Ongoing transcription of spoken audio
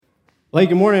Well, hey,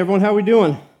 good morning, everyone. How are we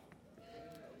doing?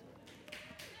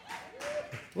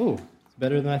 Oh, it's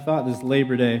better than I thought this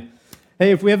Labor Day.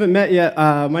 Hey, if we haven't met yet,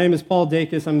 my name is Paul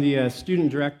Dacus. I'm the student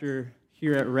director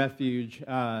here at Refuge.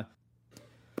 All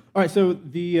right, so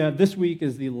this week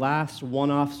is the last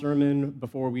one-off sermon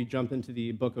before we jump into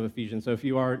the book of Ephesians. So if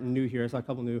you are new here, I saw a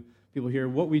couple new people here.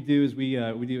 What we do is we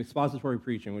do expository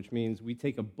preaching, which means we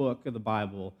take a book of the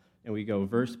Bible and we go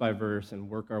verse by verse and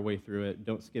work our way through it.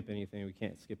 Don't skip anything. We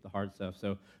can't skip the hard stuff.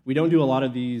 So we don't do a lot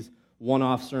of these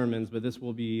one-off sermons, but this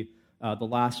will be the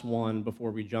last one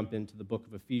before we jump into the book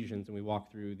of Ephesians and we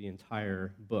walk through the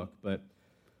entire book. But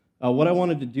what I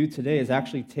wanted to do today is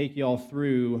actually take you all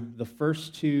through the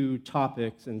first two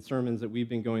topics and sermons that we've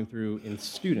been going through in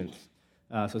students.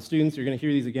 So students, you're going to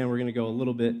hear these again. We're going to go a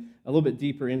little bit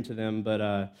deeper into them.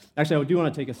 But actually, I do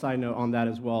want to take a side note on that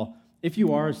as well. If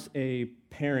you are a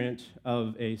parent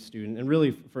of a student, and really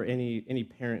for any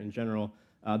parent in general,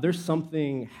 there's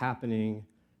something happening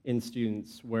in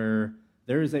students where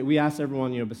we ask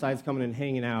everyone, besides coming and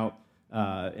hanging out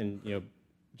and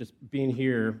just being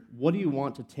here, what do you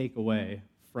want to take away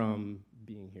from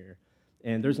being here?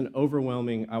 And there's an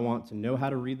overwhelming, I want to know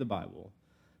how to read the Bible.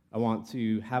 I want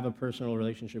to have a personal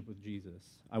relationship with Jesus.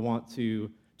 I want to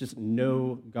just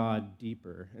know God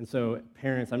deeper. And so,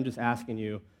 parents, I'm just asking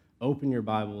you, open your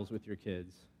Bibles with your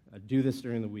kids. Do this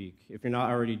during the week. If you're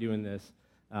not already doing this,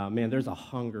 man, there's a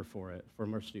hunger for it for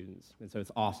more students. And so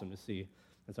it's awesome to see.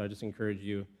 And so I just encourage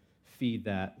you, feed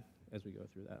that as we go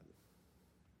through that.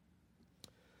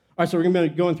 All right, so we're going to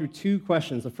be going through two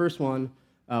questions. The first one,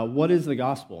 what is the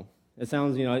gospel? It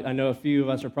sounds, I know a few of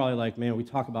us are probably like, man, we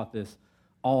talk about this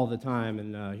all the time,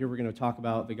 and here we're going to talk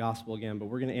about the gospel again, but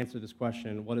we're going to answer this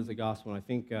question, what is the gospel? And I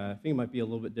think it might be a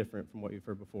little bit different from what you've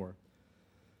heard before.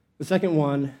 The second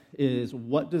one is,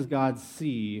 what does God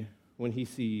see when he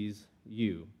sees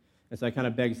you? And so that kind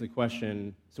of begs the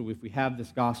question, so if we have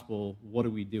this gospel, what do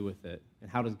we do with it?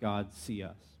 And how does God see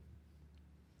us?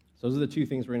 So those are the two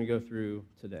things we're going to go through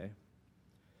today.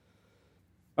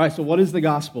 All right, so what is the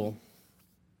gospel?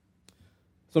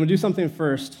 So I'm going to do something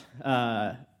first.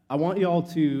 I want you all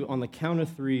to, on the count of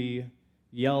three,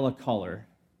 yell a color.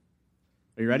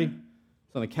 Are you ready?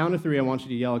 So on the count of three, I want you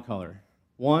to yell a color.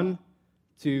 1,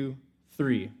 2,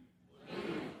 3.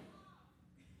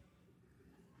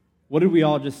 What did we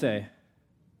all just say?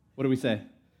 What did we say?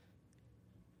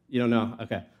 You don't know?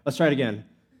 Okay. Let's try it again.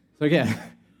 So again,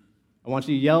 I want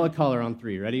you to yell a color on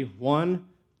 3. Ready? 1,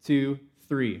 2,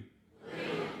 3.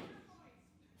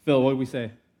 Phil, what did we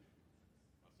say?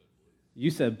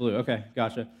 You said blue. Okay,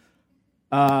 gotcha.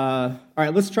 All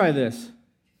right, let's try this.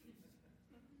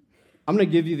 I'm going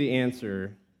to give you the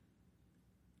answer.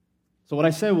 So what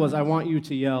I said was, I want you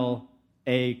to yell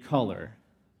a color.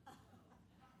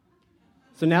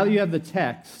 So now that you have the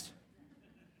text,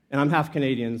 and I'm half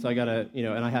Canadian, so I gotta,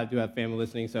 and I do have family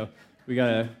listening, so we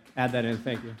gotta add that in.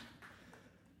 Thank you.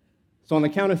 So on the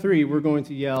count of 3, we're going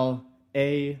to yell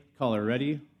a color.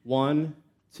 Ready? 1,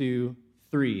 2,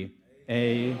 3.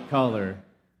 A color.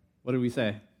 What did we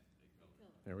say?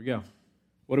 There we go.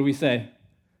 What did we say?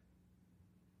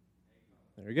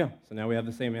 There we go. So now we have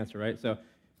the same answer, right? So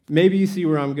maybe you see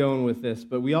where I'm going with this,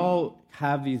 but we all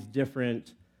have these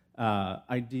different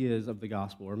ideas of the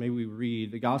gospel, or maybe we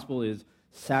read. The gospel is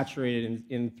saturated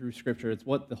in through Scripture. It's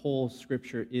what the whole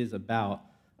Scripture is about.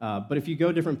 But if you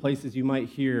go different places, you might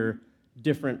hear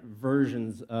different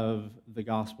versions of the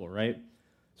gospel, right?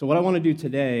 So what I want to do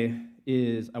today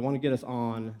is I want to get us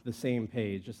on the same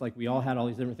page, just like we all had all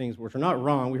these different things, which are not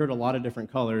wrong. We heard a lot of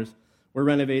different colors. We're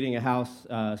renovating a house,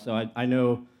 so I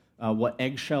know what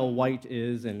eggshell white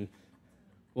is, and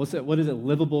what is it,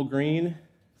 livable green?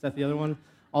 Is that the other one?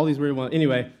 All these weird ones.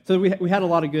 Anyway, so we had a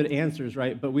lot of good answers,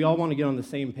 right? But we all want to get on the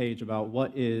same page about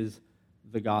what is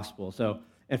the gospel. So,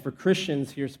 and for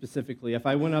Christians here specifically, if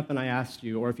I went up and I asked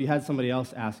you, or if you had somebody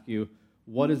else ask you,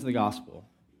 what is the gospel?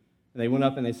 And they went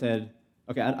up and they said,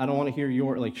 okay, I don't want to hear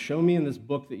show me in this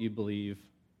book that you believe,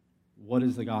 what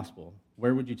is the gospel?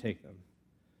 Where would you take them?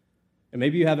 And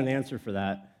maybe you have an answer for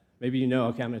that. Maybe you know,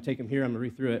 okay, I'm going to take them here, I'm going to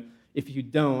read through it. If you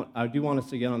don't, I do want us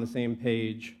to get on the same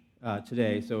page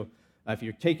today. So if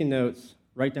you're taking notes,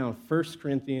 write down 1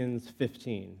 Corinthians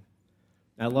 15.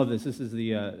 And I love this. This is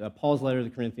the Paul's letter to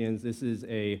the Corinthians. This is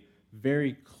a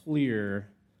very clear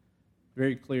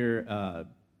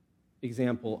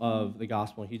example of the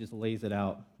gospel. He just lays it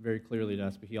out very clearly to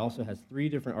us. But he also has 3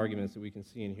 different arguments that we can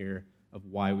see in here of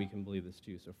why we can believe this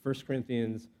too. So 1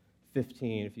 Corinthians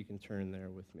 15, if you can turn there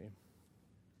with me.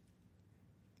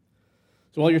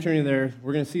 So while you're turning there,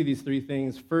 we're going to see these 3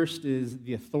 things. First is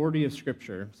the authority of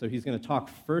Scripture. So he's going to talk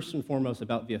first and foremost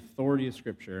about the authority of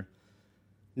Scripture.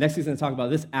 Next, he's going to talk about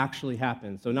this actually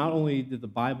happened. So not only did the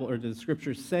Bible or did the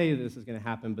Scriptures say this is going to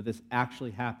happen, but this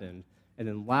actually happened. And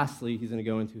then lastly, he's going to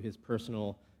go into his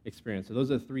personal experience. So those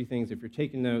are the three things. If you're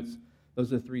taking notes,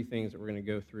 those are the three things that we're going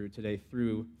to go through today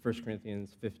through 1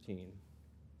 Corinthians 15.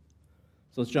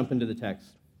 So let's jump into the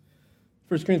text.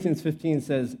 1 Corinthians 15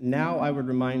 says, "Now I would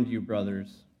remind you,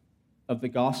 brothers, of the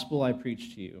gospel I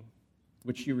preached to you,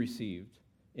 which you received,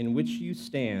 in which you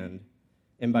stand,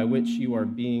 and by which you are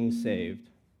being saved,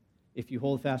 if you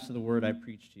hold fast to the word I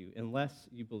preached to you, unless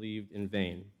you believed in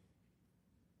vain.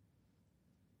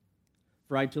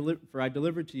 For I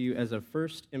delivered to you as of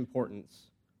first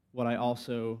importance what I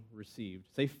also received."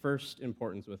 Say first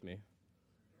importance with me.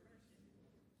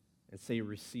 And say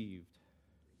received.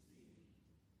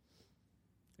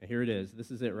 And here it is.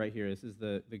 This is it right here. This is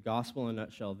the gospel in a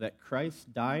nutshell, that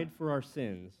Christ died for our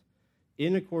sins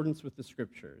in accordance with the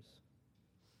Scriptures,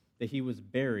 that he was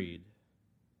buried,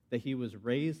 that he was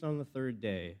raised on the third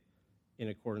day in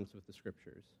accordance with the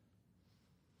Scriptures,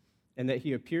 and that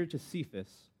he appeared to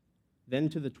Cephas, then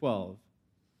to the 12.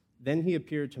 Then he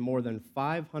appeared to more than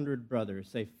 500 brothers,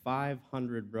 say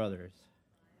 500 brothers,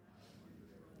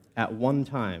 at one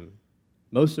time,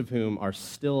 most of whom are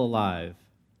still alive,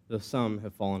 though some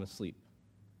have fallen asleep.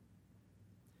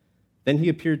 Then he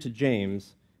appeared to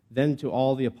James, then to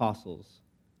all the apostles.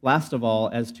 Last of all,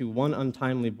 as to one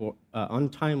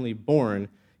untimely born,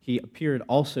 he appeared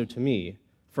also to me,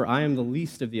 for I am the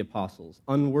least of the apostles,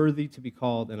 unworthy to be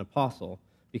called an apostle,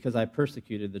 because I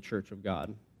persecuted the church of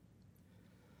God.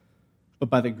 But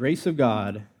by the grace of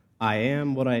God, I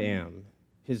am what I am.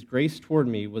 His grace toward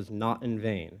me was not in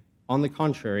vain. On the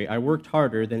contrary, I worked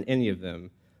harder than any of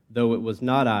them, though it was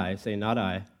not I, say not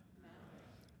I,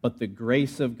 but the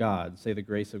grace of God, say the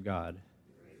grace of God,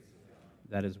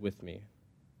 that is with me.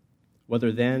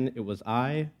 Whether then it was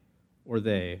I or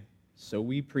they, so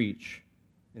we preach,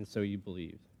 and so you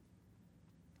believe.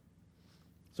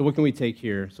 So what can we take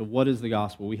here? So what is the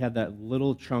gospel? We have that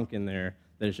little chunk in there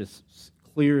that is just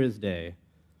clear as day.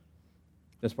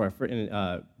 This part,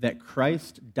 that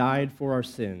Christ died for our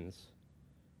sins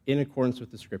in accordance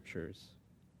with the Scriptures,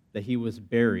 that he was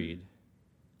buried,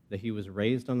 that he was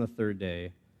raised on the third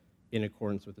day in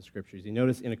accordance with the Scriptures. You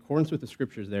notice in accordance with the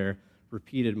Scriptures there,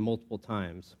 repeated multiple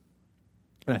times.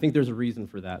 And I think there's a reason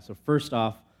for that. So first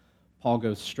off, Paul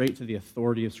goes straight to the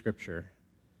authority of Scripture.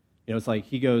 You know, it's like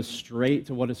he goes straight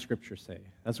to what does Scripture say.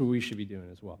 That's what we should be doing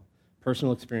as well.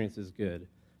 Personal experience is good.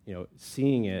 You know,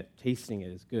 seeing it, tasting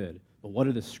it is good. But what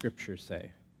do the Scriptures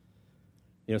say?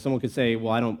 You know, someone could say,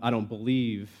 well, I don't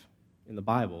believe in the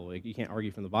Bible. Like, you can't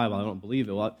argue from the Bible. I don't believe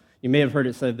it. Well, you may have heard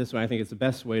it said this way. I think it's the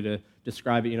best way to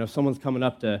describe it. You know, if someone's coming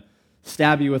up to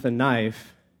stab you with a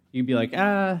knife, you'd be like,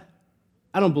 I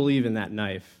don't believe in that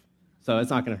knife, so it's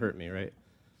not going to hurt me, right?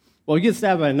 Well, you get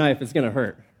stabbed by a knife, it's going to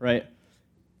hurt, right?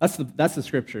 That's the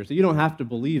Scripture. So you don't have to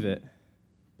believe it,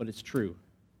 but it's true.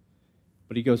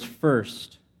 But he goes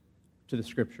first to the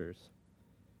Scriptures.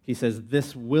 He says,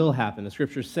 this will happen. The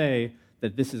Scriptures say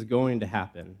that this is going to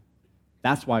happen.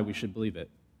 That's why we should believe it.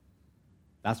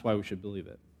 That's why we should believe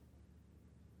it.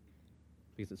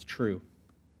 Because it's true.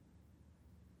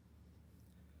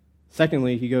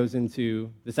 Secondly, he goes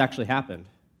into, this actually happened.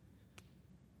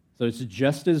 So it's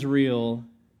just as real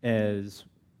as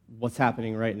what's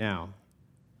happening right now.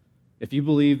 If you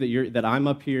believe that I'm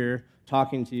up here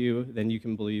talking to you, then you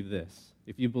can believe this.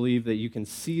 If you believe that you can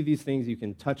see these things, you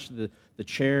can touch the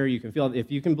chair, you can feel it,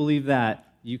 if you can believe that,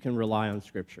 you can rely on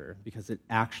Scripture because it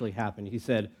actually happened. He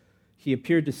said, he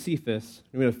appeared to Cephas.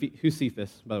 Who's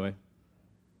Cephas, by the way?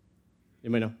 You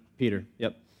might know. Peter,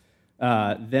 yep.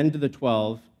 Then to the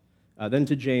 12, then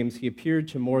to James. He appeared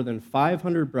to more than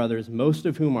 500 brothers, most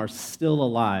of whom are still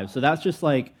alive. So that's just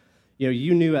like,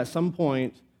 you knew at some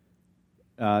point,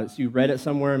 so you read it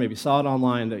somewhere, maybe saw it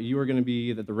online, that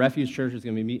the Refuge Church is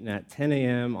going to be meeting at 10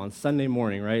 a.m. on Sunday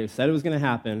morning, right? It said it was going to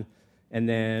happen, and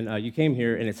then you came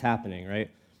here, and it's happening,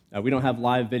 right? We don't have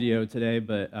live video today,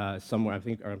 but somewhere, I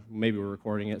think, or maybe we're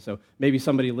recording it, so maybe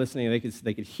somebody listening,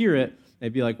 they could hear it,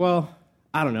 they'd be like, well,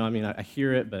 I don't know, I mean, I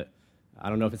hear it, but I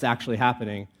don't know if it's actually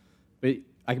happening. But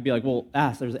I could be like, well,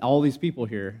 there's all these people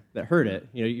here that heard it.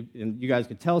 And you guys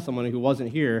could tell someone who wasn't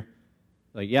here,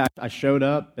 like, yeah, I showed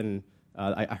up, and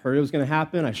I heard it was going to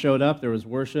happen. I showed up. There was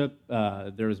worship.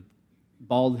 There was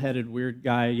bald-headed weird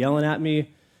guy yelling at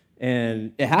me,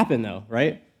 and it happened, though,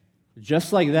 right?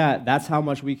 Just like that, that's how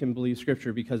much we can believe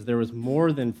Scripture, because there was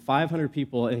more than 500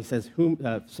 people, and he says,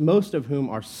 most of whom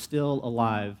are still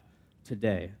alive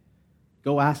today.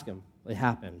 Go ask them. It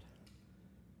happened.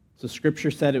 So Scripture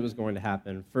said it was going to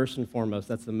happen. First and foremost,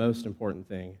 that's the most important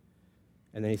thing.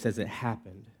 And then he says it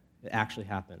happened. It actually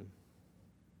happened.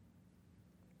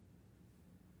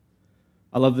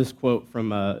 I love this quote from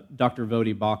Dr.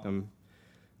 Vodi Bakum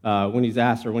when he's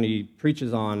asked, or when he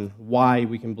preaches on why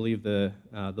we can believe the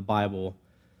Bible.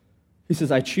 He says,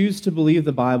 "I choose to believe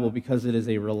the Bible because it is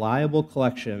a reliable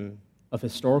collection of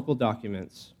historical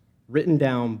documents written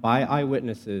down by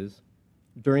eyewitnesses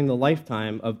during the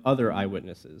lifetime of other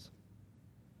eyewitnesses.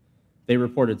 They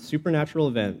reported supernatural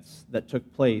events that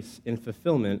took place in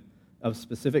fulfillment of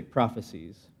specific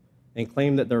prophecies and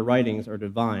claim that their writings are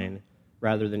divine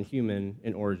rather than human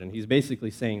in origin." He's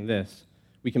basically saying this: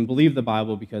 we can believe the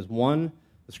Bible because, one,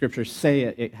 the scriptures say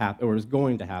it happened or is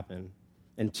going to happen,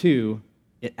 and two,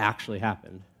 it actually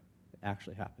happened. It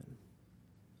actually happened.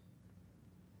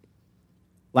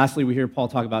 Lastly, we hear Paul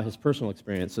talk about his personal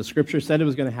experience. So scripture said it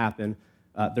was going to happen.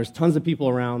 There's tons of people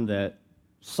around that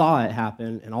saw it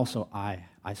happen, and also I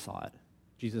saw it.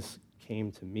 Jesus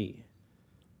came to me.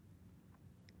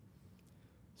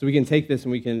 So we can take this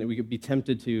and we could be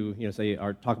tempted to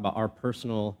talk about our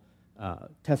personal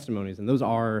testimonies, and those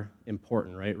are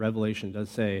important, right? Revelation does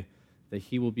say that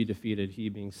he will be defeated, he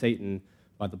being Satan,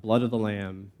 by the blood of the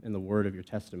Lamb and the word of your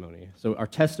testimony. So our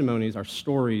testimonies, our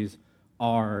stories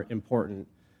are important,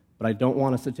 but I don't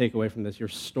want us to take away from this: your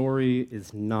story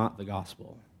is not the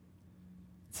gospel.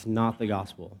 It's not the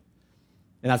gospel.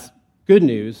 And that's good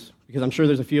news, because I'm sure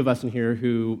there's a few of us in here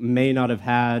who may not have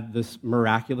had this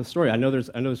miraculous story. I know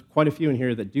there's quite a few in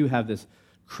here that do have this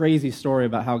crazy story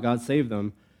about how God saved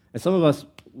them. And some of us,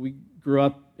 we grew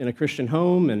up in a Christian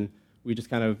home, and we just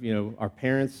kind of, our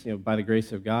parents, by the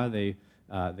grace of God, they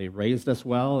raised us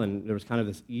well, and there was kind of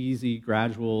this easy,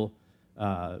 gradual,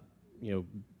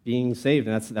 being saved,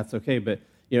 and that's okay. But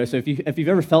so if you've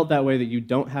ever felt that way, that you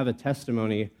don't have a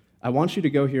testimony, I want you to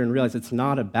go here and realize it's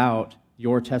not about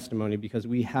your testimony, because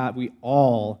we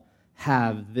all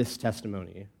have this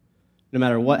testimony. No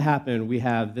matter what happened, we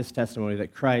have this testimony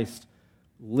that Christ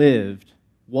lived,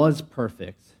 was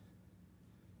perfect.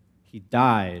 He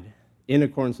died in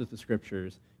accordance with the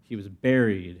scriptures. He was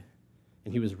buried,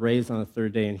 and he was raised on the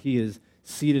third day, and he is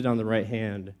seated on the right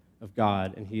hand of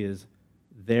God, and he is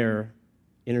there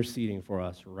interceding for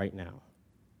us right now.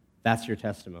 That's your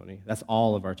testimony. That's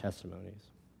all of our testimonies.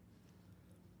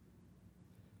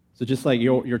 So just like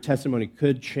your testimony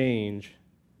could change,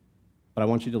 but I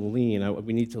want you to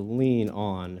we need to lean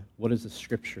on, what does the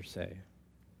scripture say?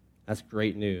 That's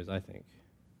great news, I think.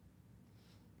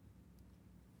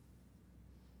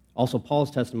 Also,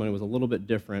 Paul's testimony was a little bit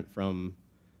different from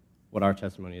what our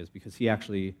testimony is, because he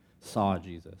actually saw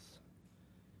Jesus.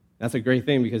 That's a great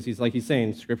thing, because he's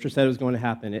saying, scripture said it was going to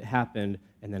happen, it happened,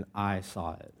 and then I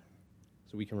saw it.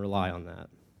 So we can rely on that.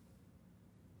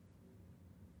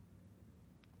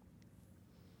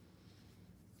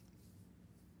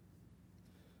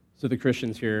 So the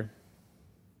Christians here,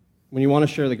 when you want to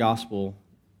share the gospel,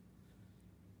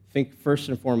 think first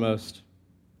and foremost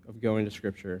of going to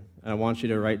Scripture. And I want you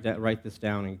to write this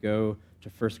down and go to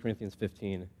 1 Corinthians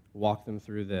 15. Walk them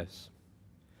through this.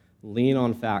 Lean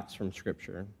on facts from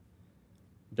Scripture.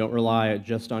 Don't rely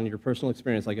just on your personal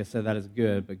experience. Like I said, that is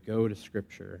good, but go to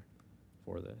Scripture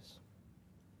for this.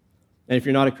 And if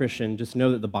you're not a Christian, just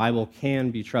know that the Bible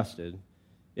can be trusted.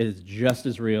 It is just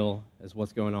as real as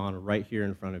what's going on right here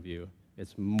in front of you.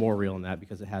 It's more real than that,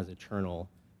 because it has eternal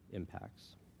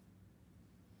impacts.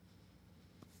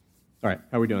 All right,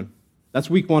 how are we doing? That's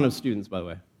week 1 of students, by the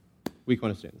way. Week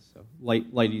 1 of students, so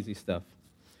light, easy stuff.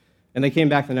 And they came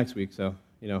back the next week, so,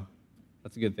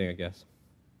 that's a good thing, I guess.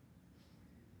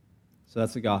 So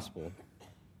that's the gospel.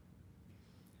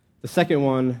 The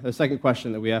second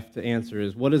question that we have to answer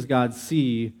is, what does God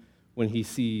see when he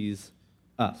sees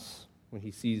us, when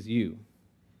he sees you?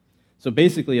 So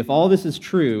basically, if all this is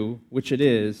true, which it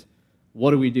is,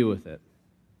 what do we do with it?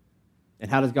 And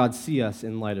how does God see us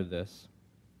in light of this?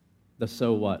 The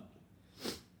so what?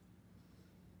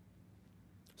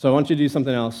 So I want you to do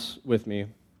something else with me.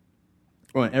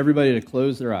 I want everybody to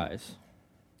close their eyes.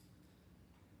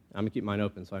 I'm going to keep mine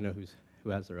open so I know who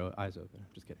has their eyes open.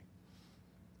 Just kidding.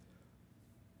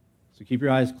 So keep your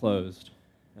eyes closed,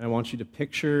 and I want you to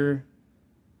picture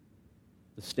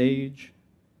the stage,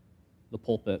 the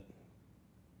pulpit.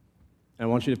 And I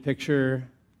want you to picture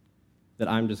that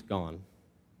I'm just gone.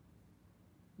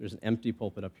 There's an empty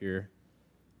pulpit up here.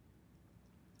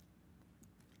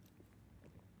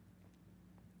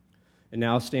 And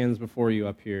now stands before you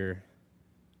up here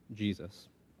Jesus.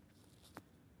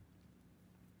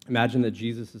 Imagine that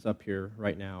Jesus is up here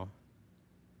right now,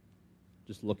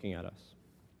 just looking at us.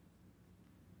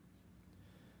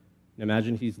 And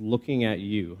imagine he's looking at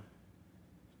you.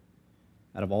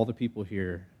 Out of all the people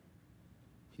here,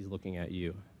 he's looking at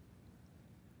you.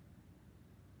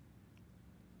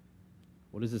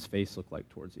 What does his face look like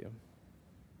towards you?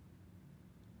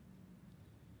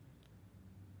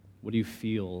 What do you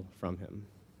feel from him?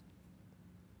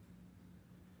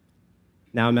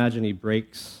 Now imagine he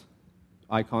breaks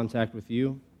eye contact with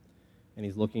you, and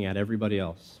he's looking at everybody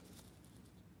else.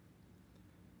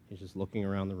 He's just looking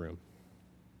around the room.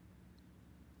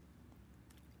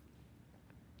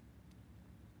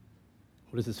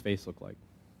 What does his face look like?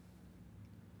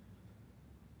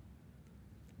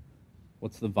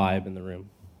 What's the vibe in the room?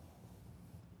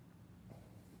 All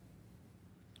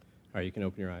right, you can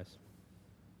open your eyes.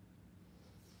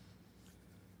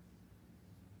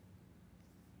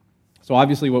 So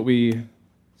obviously what we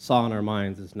saw in our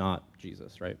minds is not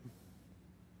Jesus, right?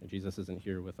 And Jesus isn't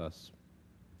here with us,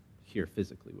 here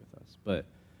physically with us. But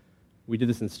we did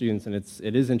this in students, and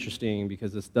it is interesting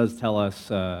because this does tell us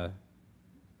how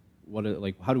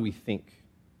do we think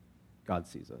God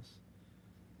sees us?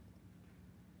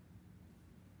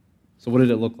 So what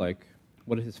did it look like?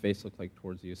 What did his face look like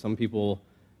towards you? Some people,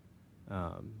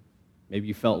 maybe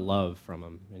you felt love from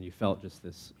him, and you felt just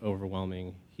this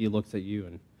overwhelming, he looks at you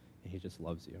and he just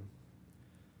loves you.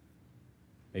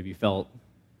 Maybe you felt,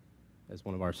 as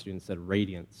one of our students said,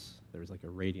 radiance. There was like a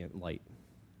radiant light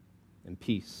and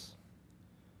peace.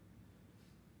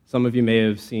 Some of you may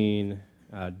have seen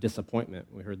disappointment.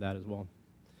 We heard that as well.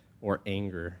 Or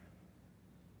anger.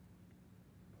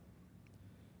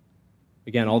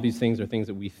 Again, all these things are things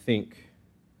that we think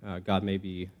God may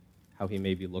be, how he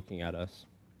may be looking at us.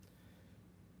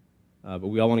 But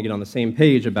we all want to get on the same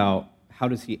page about how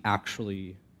does he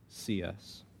actually see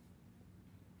us.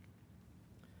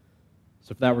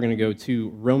 So for that, we're going to go to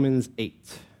Romans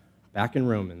 8. Back in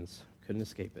Romans. Couldn't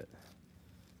escape it.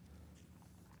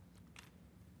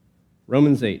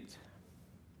 Romans 8.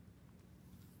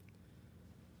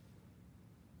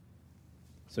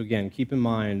 So again, keep in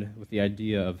mind with the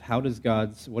idea of what does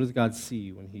God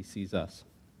see when he sees us?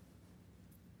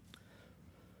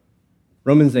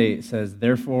 Romans 8 says,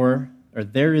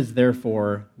 there is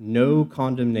therefore no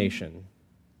condemnation.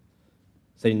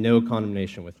 Say no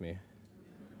condemnation with me.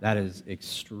 That is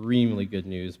extremely good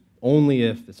news. Only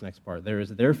if, this next part, there is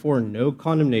therefore no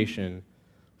condemnation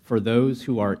for those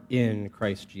who are in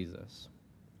Christ Jesus.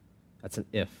 That's an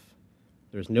if.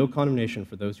 There's no condemnation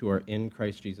for those who are in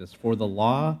Christ Jesus. For the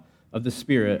law of the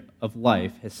Spirit of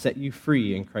life has set you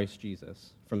free in Christ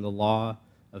Jesus from the law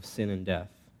of sin and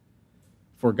death.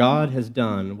 For God has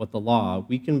done what the law,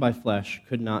 weakened by flesh,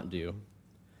 could not do.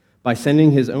 By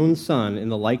sending his own Son in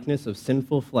the likeness of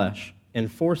sinful flesh,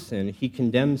 and for sin, he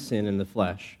condemned sin in the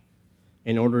flesh,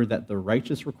 in order that the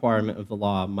righteous requirement of the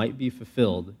law might be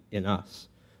fulfilled in us,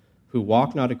 who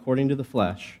walk not according to the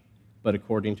flesh, but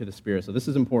according to the Spirit. So this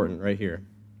is important right here.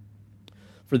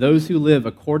 For those who live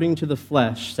according to the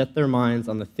flesh set their minds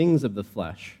on the things of the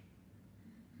flesh,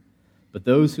 but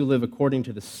those who live according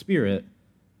to the Spirit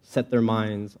set their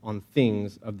minds on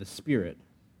things of the Spirit.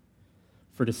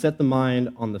 For to set the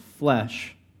mind on the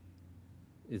flesh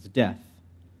is death,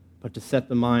 but to set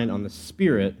the mind on the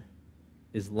Spirit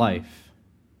is life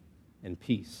and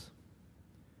peace.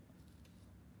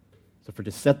 So for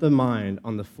to set the mind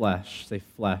on the flesh, say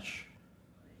flesh,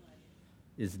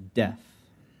 is death.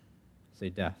 Say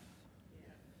death.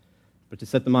 But to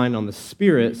set the mind on the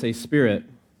Spirit, say Spirit,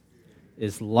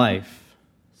 is life.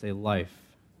 Say life.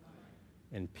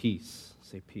 And peace.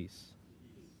 Say peace.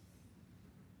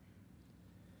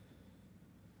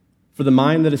 For the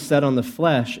mind that is set on the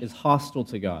flesh is hostile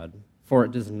to God, for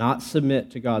it does not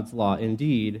submit to God's law.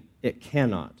 Indeed, it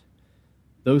cannot.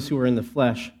 Those who are in the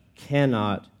flesh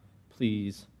cannot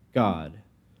please God.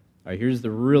 All right, here's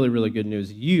the really, really good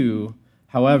news. You,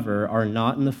 however, are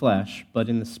not in the flesh, but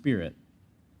in the Spirit,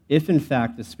 if in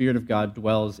fact the Spirit of God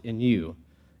dwells in you.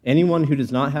 Anyone who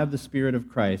does not have the Spirit of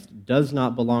Christ does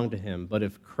not belong to him. But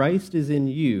if Christ is in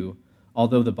you,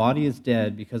 although the body is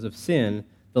dead because of sin,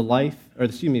 the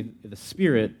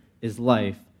Spirit is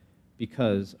life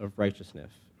because of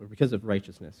righteousness.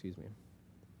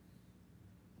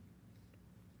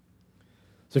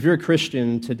 So if you're a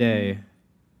Christian today,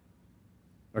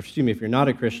 if you're not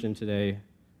a Christian today,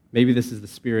 maybe this is the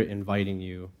Spirit inviting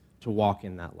you to walk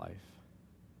in that life.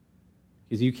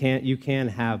 Because you can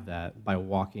have that by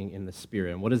walking in the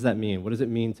Spirit. And what does that mean? What does it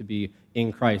mean to be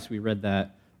in Christ? We read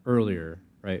that earlier,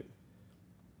 right?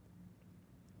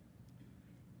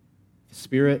 The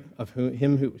Spirit of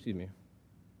him who,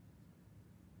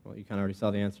 well, you kind of already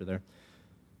saw the answer there.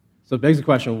 So it begs the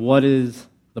question, what is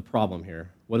the problem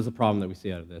here? What is the problem that we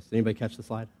see out of this? Did anybody catch the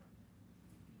slide?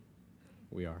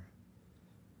 We are.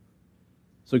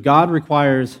 So God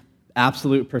requires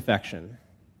absolute perfection.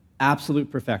 Absolute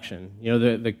perfection. You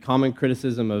know, the common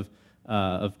criticism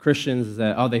of Christians is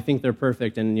that, they think they're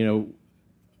perfect, and,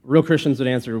 real Christians would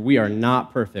answer, we are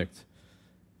not perfect.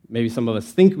 maybe some of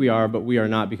us think we are, but we are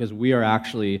not, because we are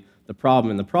actually the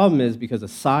problem. And the problem is because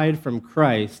aside from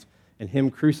Christ and him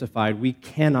crucified, we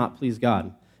cannot please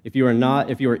God. If you are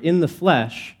in the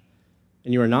flesh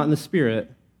and you are not in the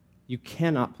Spirit, you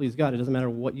cannot please God. It doesn't matter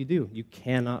what you do. You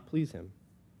cannot please him.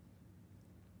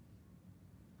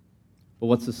 But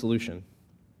what's the solution?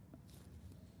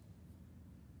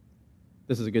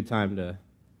 This is a good time to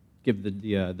give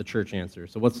the church answer.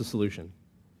 So what's the solution?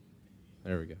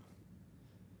 There we go.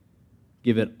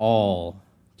 Give it all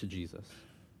to Jesus.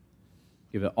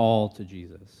 Give it all to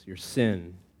Jesus. Your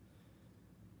sin,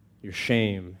 your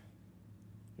shame,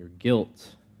 your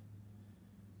guilt,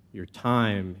 your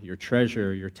time, your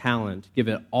treasure, your talent. Give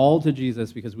it all to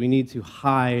Jesus, because we need to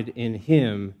hide in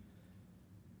him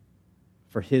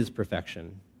for his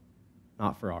perfection,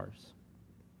 not for ours.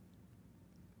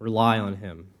 Rely on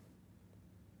him.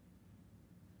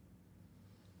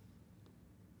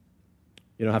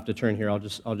 You don't have to turn here. I'll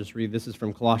just read. This is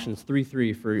from Colossians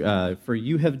 3:3. For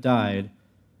you have died,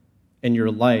 and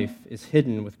your life is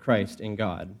hidden with Christ in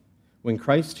God. When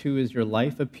Christ, who is your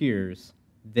life, appears,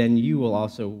 then you will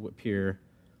also appear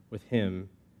with him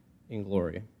in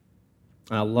glory.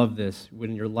 And I love this.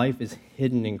 When your life is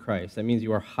hidden in Christ, that means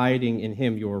you are hiding in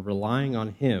him. You are relying on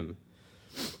him.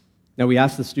 Now, we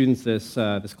ask the students this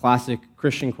classic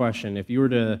Christian question. If you were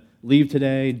to leave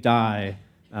today, die,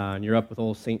 and you're up with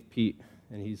old St. Pete,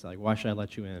 and he's like, why should I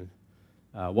let you in?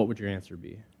 What would your answer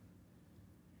be?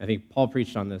 I think Paul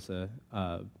preached on this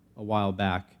a while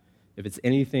back. If it's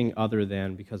anything other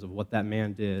than because of what that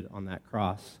man did on that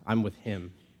cross, I'm with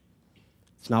him.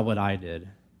 It's not what I did.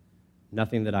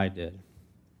 Nothing that I did.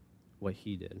 What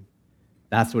he did.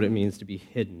 That's what it means to be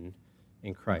hidden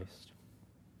in Christ.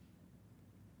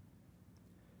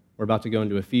 We're about to go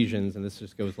into Ephesians, and this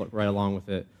just goes right along with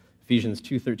it. Ephesians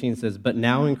 2:13 says, but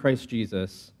now in Christ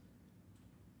Jesus,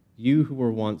 you who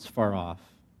were once far off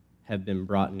have been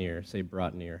brought near. Say,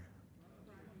 brought near.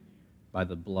 By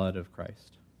the blood of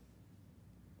Christ.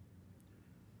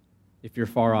 If you're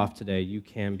far off today, you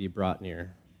can be brought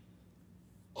near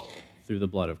through the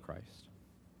blood of Christ.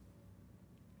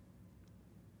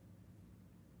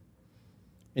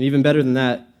 And even better than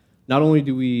that, not only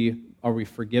are we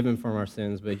forgiven from our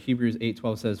sins, but Hebrews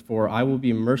 8:12 says, for I will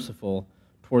be merciful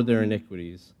toward their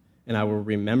iniquities, and I will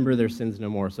remember their sins no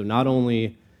more. So not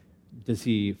only does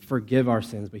he forgive our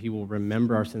sins, but he will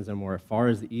remember our sins no more. As far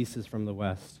as the east is from the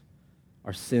west,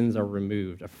 our sins are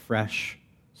removed, a fresh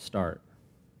start.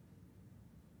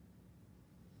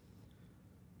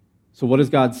 So what does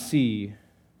God see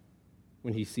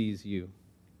when he sees you?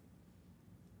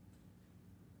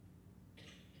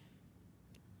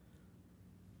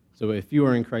 So if you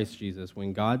are in Christ Jesus,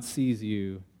 when God sees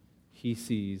you, he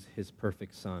sees his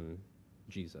perfect Son,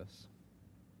 Jesus.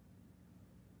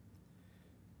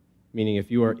 Meaning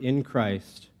if you are in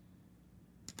Christ,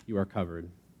 you are covered.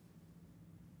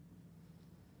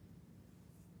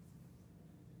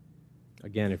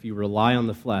 Again, if you rely on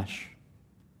the flesh,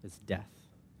 it's death.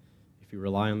 If you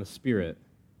rely on the Spirit,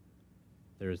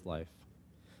 there is life.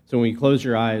 So when you closed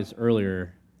your eyes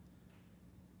earlier,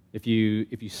 if you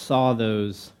saw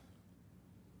those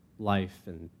life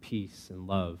and peace and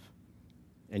love,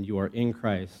 and you are in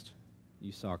Christ,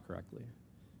 you saw correctly.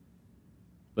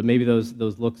 But maybe those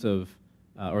looks of,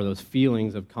 or those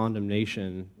feelings of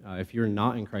condemnation, if you're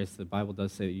not in Christ, the Bible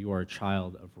does say that you are a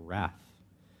child of wrath.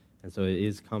 And so it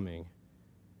is coming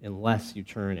unless you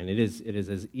turn. And it is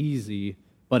as easy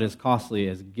but as costly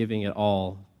as giving it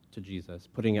all to Jesus,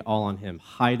 putting it all on him,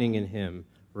 hiding in him,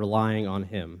 relying on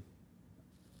him.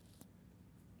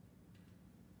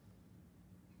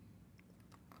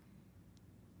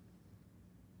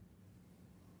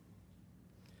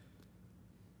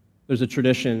 There's a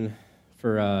tradition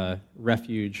for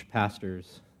refuge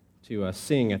pastors to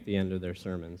sing at the end of their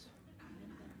sermons.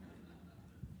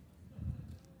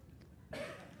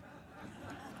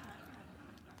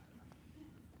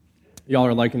 Y'all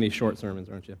are liking these short sermons,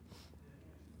 aren't you?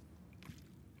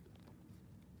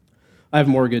 I have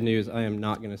more good news. I am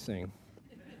not going to sing.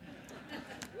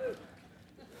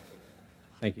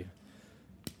 Thank you.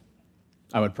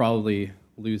 I would probably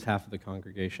lose half of the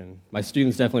congregation. My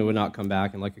students definitely would not come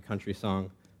back, and like a country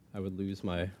song, I would lose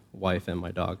my wife and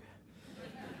my dog.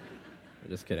 I'm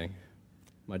just kidding.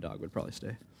 My dog would probably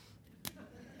stay.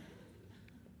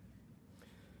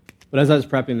 But as I was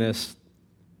prepping this,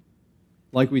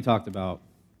 like we talked about,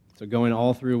 so going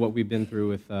all through what we've been through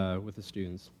with the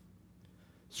students,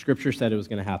 Scripture said it was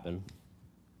going to happen.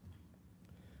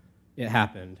 It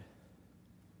happened.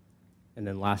 And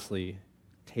then lastly,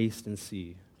 taste and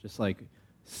see, just like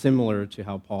similar to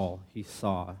how Paul, he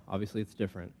saw. Obviously, it's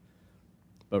different.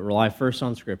 But rely first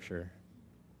on Scripture,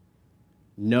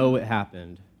 know it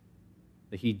happened,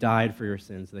 that he died for your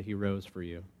sins, that he rose for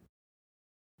you.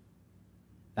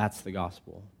 That's the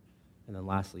gospel. And then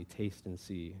lastly, taste and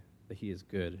see that he is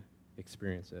good.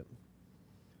 Experience it.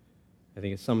 I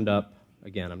think it's summed up.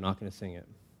 Again, I'm not going to sing it.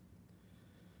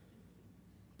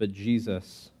 But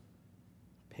Jesus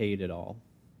paid it all.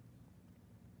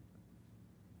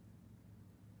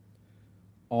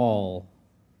 All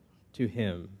to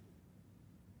him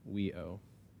we owe.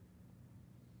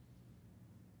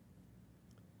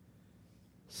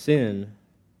 Sin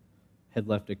had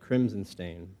left a crimson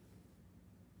stain.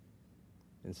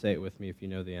 And say it with me if you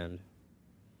know the end.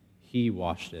 He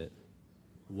washed it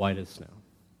white as snow.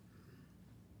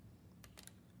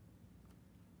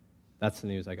 That's the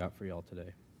news I got for y'all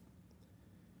today.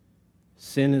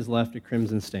 Sin has left a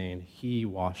crimson stain. He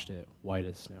washed it white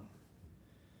as snow.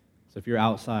 So if you're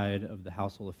outside of the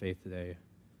household of faith today,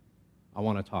 I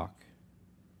want to talk.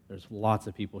 There's lots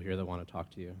of people here that want to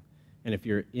talk to you. And if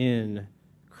you're in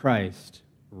Christ,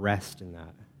 rest in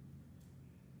that.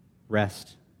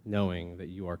 Rest knowing that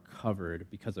you are covered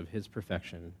because of his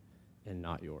perfection and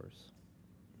not yours.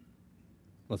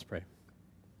 Let's pray.